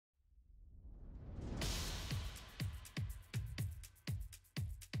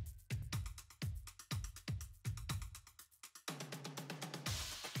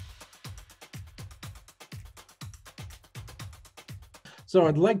So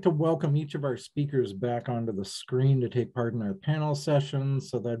I'd like to welcome each of our speakers back onto the screen to take part in our panel session.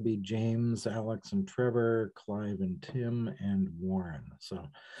 So that'd be James, Alex, and Trevor, Clive, and Tim, and Warren. So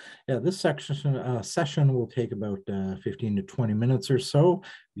yeah, this session will take about 15 to 20 minutes or so.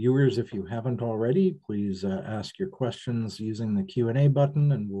 Viewers, if you haven't already, please ask your questions using the Q&A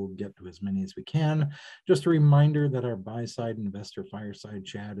button and we'll get to as many as we can. Just a reminder that our buy-side investor fireside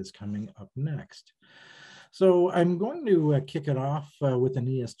chat is coming up next. So I'm going to kick it off with an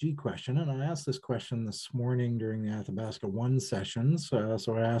ESG question, and I asked this question this morning during the Athabasca 1 sessions,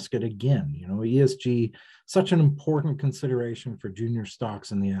 so I ask it again. You know, ESG, such an important consideration for junior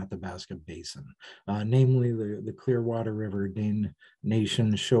stocks in the Athabasca Basin. Namely, the Clearwater River Dane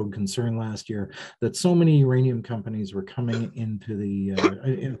Nation showed concern last year that so many uranium companies were coming into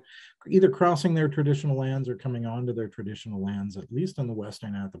the, either crossing their traditional lands or coming onto their traditional lands, at least in the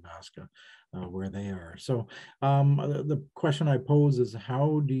Western Athabasca, where they are. So the question I pose is,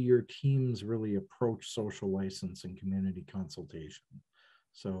 how do your teams really approach social license and community consultation?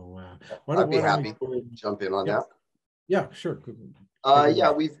 So I'd be happy to jump in on that. Yeah, sure.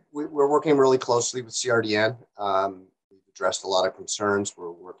 Yeah, we're working really closely with CRDN. We've addressed a lot of concerns.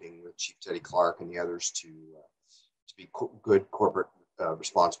 We're working with Chief Teddy Clark and the others to be good corporate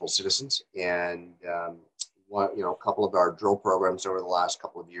responsible citizens. And a couple of our drill programs over the last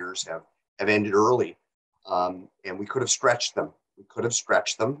couple of years have ended early, and we could have stretched them.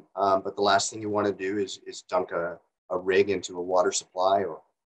 But the last thing you want to do is dunk a rig into a water supply or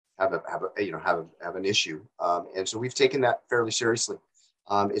have an issue. And so we've taken that fairly seriously.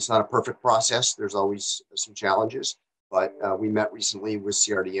 It's not a perfect process. There's always some challenges, but we met recently with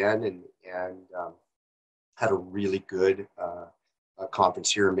CRDN and had a really good conference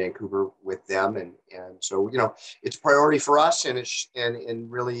here in Vancouver with them, and so it's a priority for us, and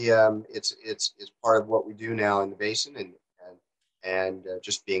really it's part of what we do now in the basin, and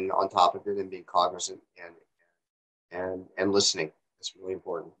just being on top of it and being cognizant and listening. It's really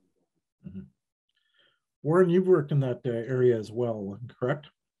important. Mm-hmm. Warren, you've worked in that area as well, correct?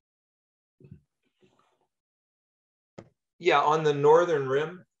 Yeah, on the northern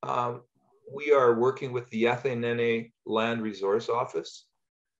rim. We are working with the Athabasca Land Resource Office.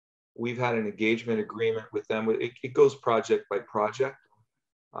 We've had an engagement agreement with them. It goes project by project.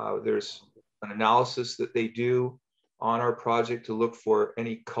 There's an analysis that they do on our project to look for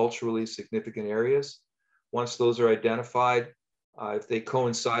any culturally significant areas. Once those are identified, if they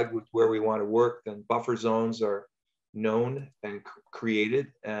coincide with where we want to work, then buffer zones are known and created,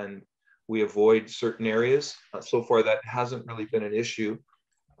 and we avoid certain areas. So far, that hasn't really been an issue.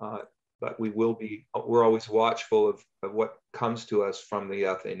 But we're always watchful of what comes to us from the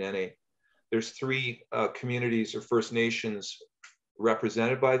Athabasca. There's 3 communities or First Nations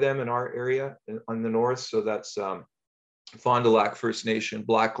represented by them in our area on the north. So that's Fond du Lac First Nation,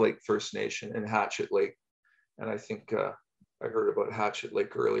 Black Lake First Nation, and Hatchet Lake. And I think I heard about Hatchet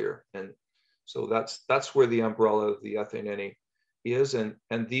Lake earlier. And so that's where the umbrella of the Athabasca is. And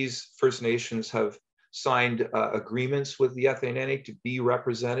these First Nations have signed agreements with the Athabasca to be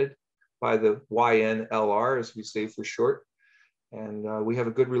represented by the YNLR, as we say for short. And we have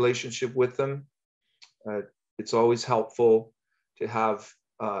a good relationship with them. It's always helpful to have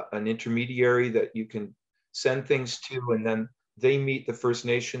an intermediary that you can send things to, and then they meet the First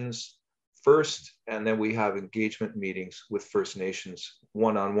Nations first, and then we have engagement meetings with First Nations,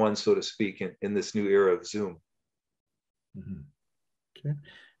 one-on-one, so to speak, in this new era of Zoom. Mm-hmm. Okay.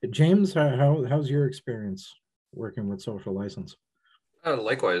 James, how's your experience working with social license?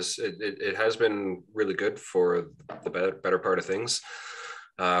 Likewise, it has been really good for the better part of things.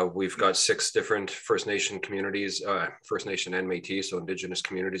 We've got 6 different First Nation communities, First Nation and Métis, so Indigenous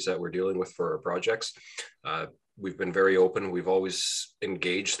communities that we're dealing with for our projects. We've been very open. We've always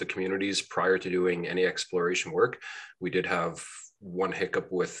engaged the communities prior to doing any exploration work. We did have one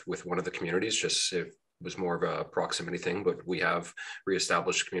hiccup with one of the communities, just it was more of a proximity thing, but we have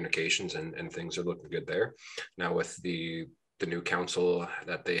reestablished communications and things are looking good there. Now with the new council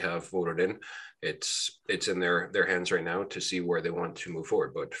that they have voted in, it's in their hands right now to see where they want to move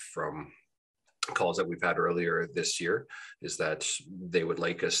forward. But from calls that we've had earlier this year is that they would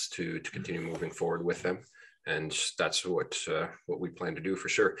like us to continue moving forward with them, and that's what we plan to do for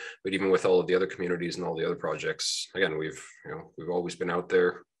sure. But even with all of the other communities and all the other projects, again, we've always been out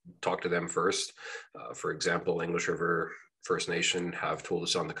there, talk to them first. For example, English River First Nation have told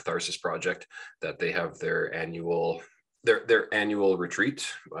us on the Catharsis project that they have their annual retreat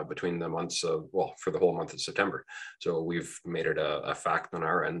between the months of, for the whole month of September. So we've made it a fact on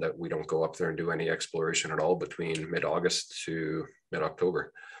our end that we don't go up there and do any exploration at all between mid-August to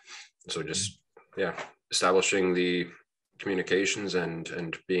mid-October. So just, establishing the communications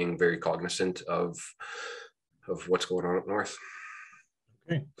and being very cognizant of what's going on up north.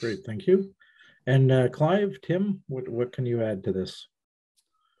 Okay, great, thank you. And Clive, Tim, what can you add to this?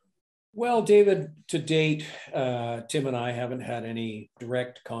 Well, David, to date, Tim and I haven't had any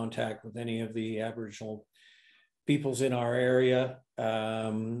direct contact with any of the Aboriginal peoples in our area.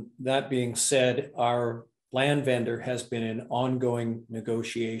 That being said, our land vendor has been in ongoing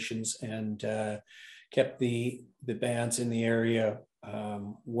negotiations and kept the bands in the area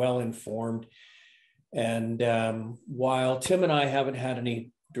well informed. And while Tim and I haven't had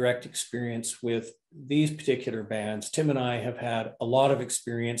any direct experience with these particular bands, Tim and I have had a lot of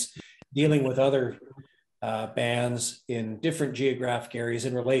experience dealing with other bands in different geographic areas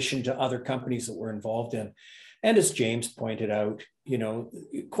in relation to other companies that we're involved in. And as James pointed out, you know,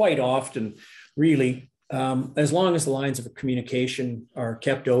 quite often, really, as long as the lines of communication are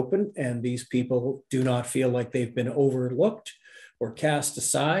kept open and these people do not feel like they've been overlooked or cast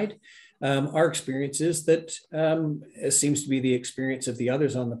aside, our experience is that, it seems to be the experience of the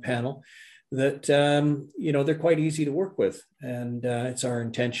others on the panel, that, you know, they're quite easy to work with. And it's our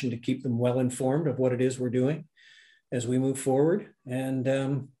intention to keep them well informed of what it is we're doing as we move forward,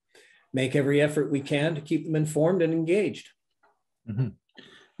 and make every effort we can to keep them informed and engaged. Mm-hmm.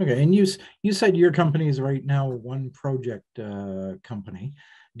 Okay, and you said your company is right now one project company.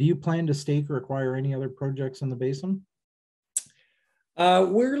 Do you plan to stake or acquire any other projects in the basin?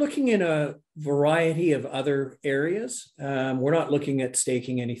 We're looking in a variety of other areas. We're not looking at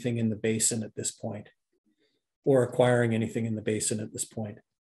staking anything in the basin at this point, or acquiring anything in the basin at this point.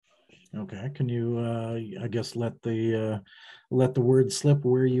 Okay, can you, I guess, let the word slip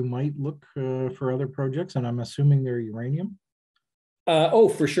where you might look for other projects? And I'm assuming they're uranium. Oh,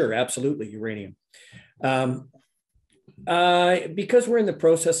 for sure, absolutely, uranium. Because we're in the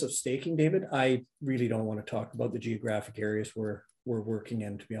process of staking, David, I really don't want to talk about the geographic areas we're working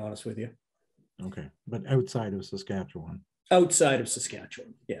in, to be honest with you. Okay, but outside of Saskatchewan. Outside of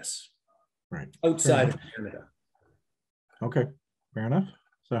Saskatchewan, yes. Right. Outside of Canada. Okay, fair enough.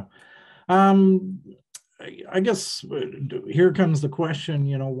 So, I guess here comes the question,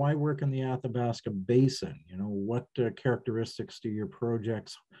 you know, why work in the Athabasca Basin? You know, what characteristics do your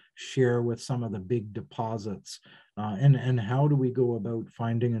projects share with some of the big deposits? And how do we go about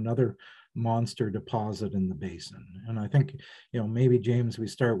finding another monster deposit in the basin? And I think, you know, maybe James, we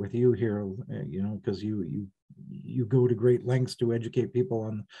start with you here, you know, because you go to great lengths to educate people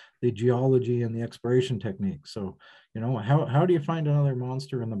on the geology and the exploration techniques. So, you know, how do you find another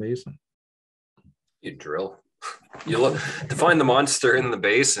monster in the basin? You drill. You look to find the monster in the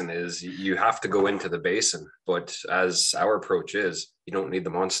basin is you have to go into the basin. But as our approach is, you don't need the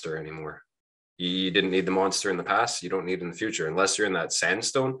monster anymore. You didn't need the monster in the past. You don't need it in the future. Unless you're in that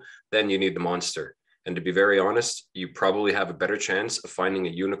sandstone, then you need the monster. And to be very honest, you probably have a better chance of finding a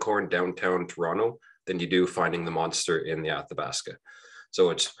unicorn downtown Toronto than you do finding the monster in the Athabasca.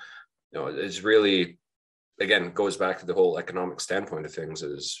 So it's, you know, it's really, again, goes back to the whole economic standpoint of things,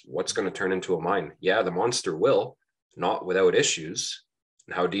 is what's going to turn into a mine. Yeah, the monster will, not without issues.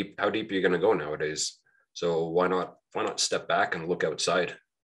 And how deep are you going to go nowadays? So why not step back and look outside?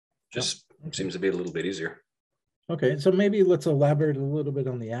 Just seems to be a little bit easier. Okay, so maybe let's elaborate a little bit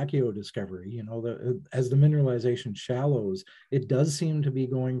on the Accio discovery. You know, as the mineralization shallows, it does seem to be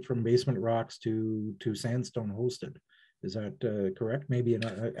going from basement rocks to sandstone hosted. Is that correct? Maybe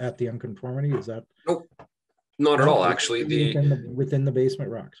at the unconformity, is that? Nope, not at all. Actually, within the basement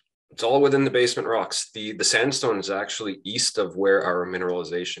rocks. It's all within the basement rocks. The sandstone is actually east of where our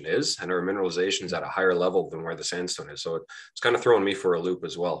mineralization is, and our mineralization is at a higher level than where the sandstone is. So it's kind of throwing me for a loop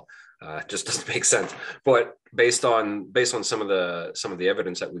as well. Just doesn't make sense. But based on some of the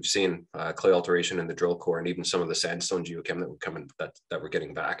evidence that we've seen, clay alteration in the drill core, and even some of the sandstone geochem that we're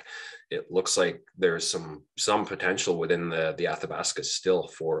getting back, it looks like there's some potential within the Athabasca still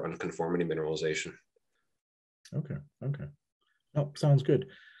for unconformity mineralization. Okay. Oh, sounds good.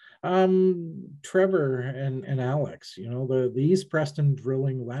 Trevor and Alex, you know, the East Preston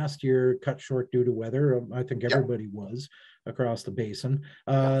drilling last year cut short due to weather. I think everybody was across the basin.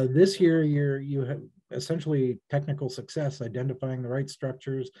 This year, you have essentially technical success identifying the right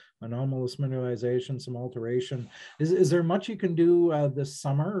structures, anomalous mineralization, some alteration. Is there much you can do this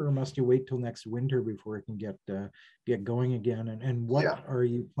summer, or must you wait till next winter before it can get going again? And what are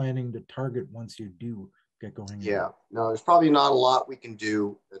you planning to target once you do get going? Yeah, no, there's probably not a lot we can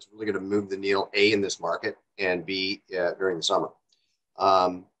do that's really going to move the needle, A, in this market, and B, during the summer.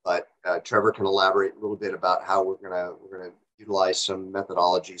 But Trevor can elaborate a little bit about how we're gonna utilize some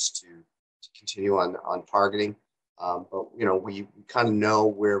methodologies to continue on targeting. But you know, we kind of know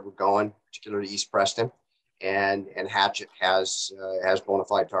where we're going, particularly East Preston, and Hatchet has bona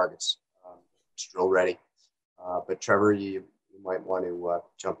fide targets. It's drill ready. But Trevor, you might want to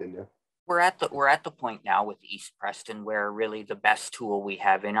jump in there. We're at the point now with East Preston where really the best tool we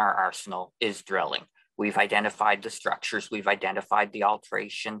have in our arsenal is drilling. We've identified the structures, we've identified the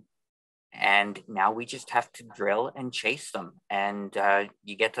alteration, and now we just have to drill and chase them. And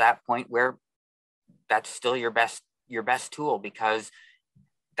you get to that point where that's still your best tool, because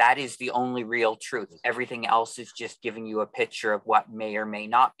that is the only real truth. Everything else is just giving you a picture of what may or may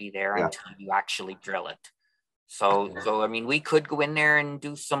not be there until you actually drill it. So I mean, we could go in there and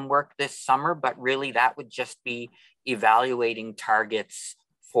do some work this summer, but really that would just be evaluating targets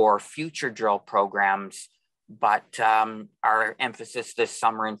for future drill programs. But our emphasis this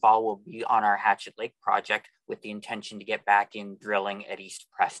summer and fall will be on our Hatchet Lake project, with the intention to get back in drilling at East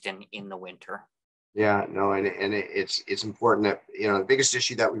Preston in the winter. Yeah, no, and it's important that, you know, the biggest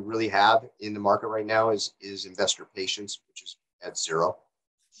issue that we really have in the market right now is investor patience, which is at zero.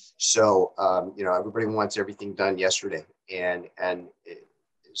 So, you know, everybody wants everything done yesterday, and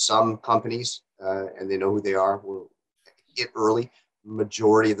some companies, and they know who they are, will get early.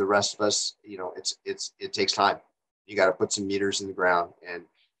 Majority of the rest of us, you know, it takes time. You got to put some meters in the ground, and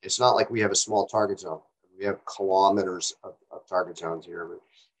it's not like we have a small target zone. We have kilometers of target zones here.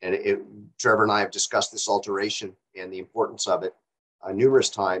 And Trevor and I have discussed this alteration and the importance of it numerous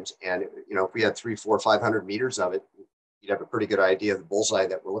times. And, you know, if we had 300, 400, 500 meters of it, you'd have a pretty good idea of the bullseye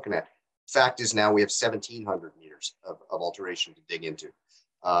that we're looking at. Fact is, now we have 1,700 meters of alteration to dig into.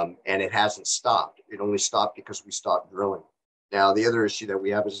 And it hasn't stopped. It only stopped because we stopped drilling. Now, the other issue that we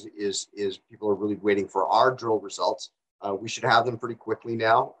have is people are really waiting for our drill results. We should have them pretty quickly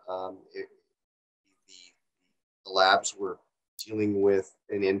now. The labs were dealing with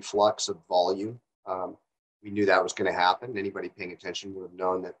an influx of volume. We knew that was going to happen. Anybody paying attention would have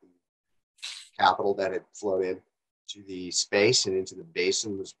known that the capital that had flowed in to the space and into the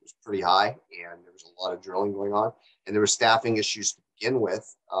basin was pretty high, and there was a lot of drilling going on, and there were staffing issues to begin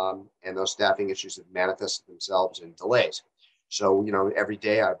with, and those staffing issues have manifested themselves in delays. So, you know, every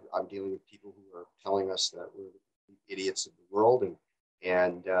day I'm dealing with people who are telling us that we're the idiots of the world,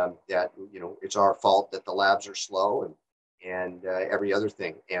 and that, you know, it's our fault that the labs are slow, and every other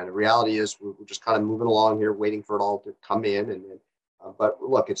thing. And the reality is we're just kind of moving along here, waiting for it all to come in. But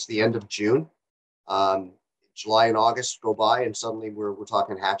look, it's the end of June. July and August go by, and suddenly we're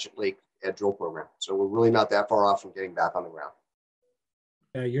talking Hatchet Lake Ed drill program. So we're really not that far off from getting back on the ground.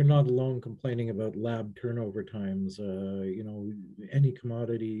 You're not alone complaining about lab turnover times. You know, any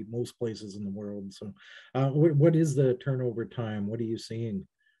commodity, most places in the world. So what is the turnover time? What are you seeing?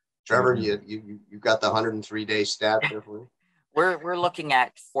 Trevor, you got the 103-day stat there for me? We're looking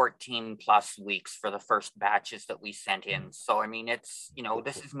at 14 plus weeks for the first batches that we sent in. So, I mean, it's, you know,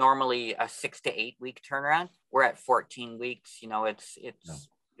 this is normally a 6 to 8 week turnaround. We're at 14 weeks. You know, it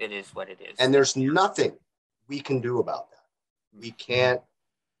is what it is. And there's nothing we can do about that. We can't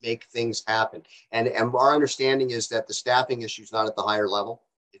make things happen. And our understanding is that the staffing issue is not at the higher level.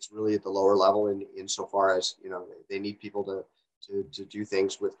 It's really at the lower level insofar as, you know, they need people to do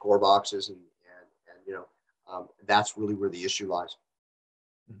things with core boxes and you know, that's really where the issue lies.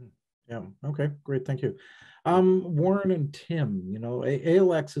 Mm-hmm. Yeah. Okay. Great. Thank you. Warren and Tim, you know,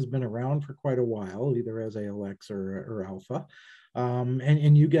 ALX has been around for quite a while, either as ALX or Alpha.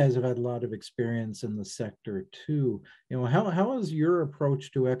 And you guys have had a lot of experience in the sector too. You know, how has your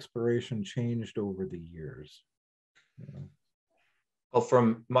approach to exploration changed over the years? You know? Well,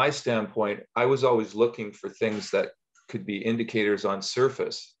 from my standpoint, I was always looking for things that could be indicators on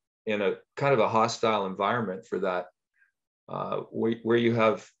surface in a kind of a hostile environment for that, where you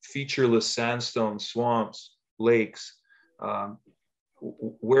have featureless sandstone swamps, lakes.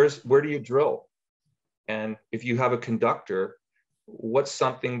 Where do you drill? And if you have a conductor, what's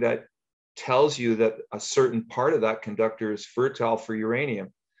something that tells you that a certain part of that conductor is fertile for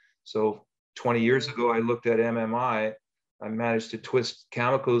uranium? So 20 years ago, I looked at MMI. I managed to twist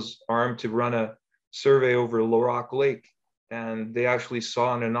Cameco's arm to run a survey over Lorock Lake, and they actually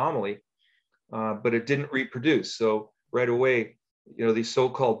saw an anomaly, but it didn't reproduce. So right away, you know, these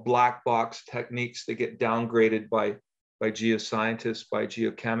so-called black box techniques, they get downgraded by geoscientists, by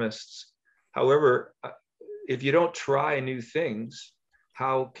geochemists. However, if you don't try new things,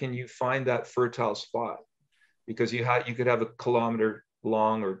 how can you find that fertile spot? Because you could have a kilometer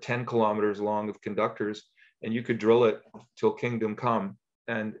long or 10 kilometers long of conductors, and you could drill it till kingdom come,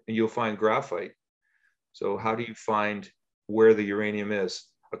 and you'll find graphite. So how do you find where the uranium is?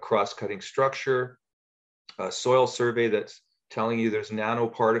 A cross-cutting structure, a soil survey that's telling you there's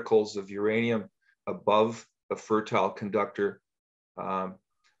nanoparticles of uranium above a fertile conductor.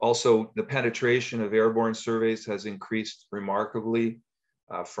 Also, the penetration of airborne surveys has increased remarkably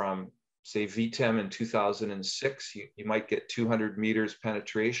from, say, VTEM in 2006. You might get 200 meters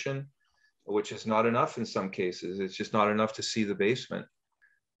penetration, which is not enough in some cases. It's just not enough to see the basement.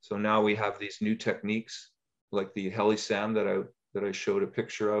 So now we have these new techniques like the HeliSAM that I showed a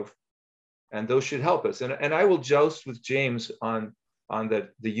picture of, and those should help us. And I will joust with James on the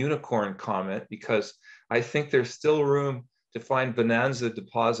unicorn comment, because I think there's still room to find bonanza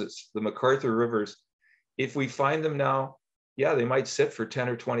deposits, the McArthur rivers. If we find them now, yeah, they might sit for 10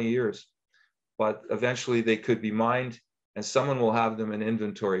 or 20 years, but eventually they could be mined and someone will have them in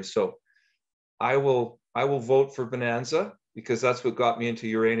inventory. So I will vote for bonanza, because that's what got me into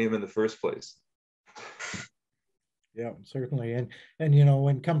uranium in the first place. Yeah, certainly. And you know,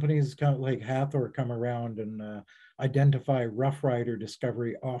 when companies like Hathor come around and identify Rough Rider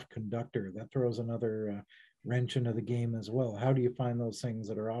discovery off conductor, that throws another wrench into the game as well. How do you find those things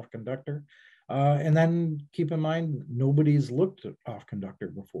that are off conductor? And then keep in mind, nobody's looked at off conductor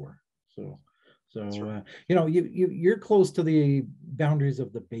before. So right. You know, you're close to the boundaries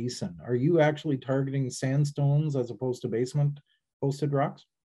of the basin. Are you actually targeting sandstones as opposed to basement hosted rocks?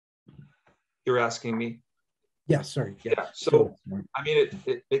 You're asking me? Yes, sorry. Yeah. So, I mean,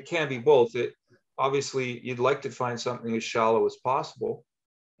 it can be both. Obviously, you'd like to find something as shallow as possible.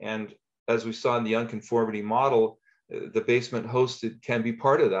 And as we saw in the unconformity model, the basement hosted can be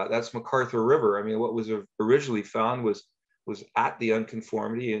part of that. That's McArthur River. I mean, what was originally found was at the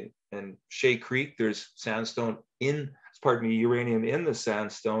unconformity, and Shea Creek, there's sandstone uranium in the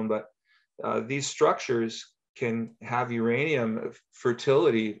sandstone, but these structures can have uranium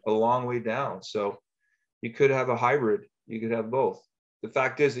fertility a long way down. So you could have a hybrid, you could have both. The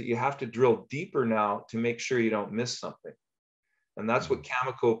fact is that you have to drill deeper now to make sure you don't miss something. And that's what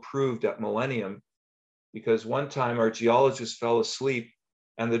Cameco proved at Millennium, because one time our geologists fell asleep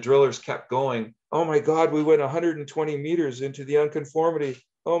and the drillers kept going. Oh my God, we went 120 meters into the unconformity.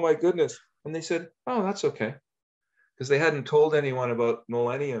 Oh my goodness. And they said, oh, that's okay. Because they hadn't told anyone about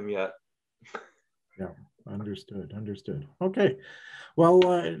Millennium yet. Yeah, understood. Okay. Well,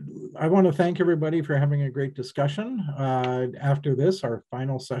 I want to thank everybody for having a great discussion. After this, our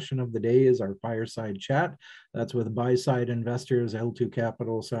final session of the day is our fireside chat. That's with buy-side investors, L2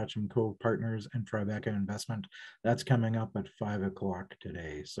 Capital, Sachem Cove Partners, and Tribeca Investment. That's coming up at 5 o'clock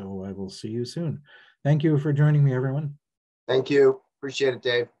today. So I will see you soon. Thank you for joining me, everyone. Thank you. Appreciate it,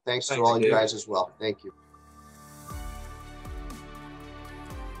 Dave. Thanks to all Dave. you guys as well. Thank you.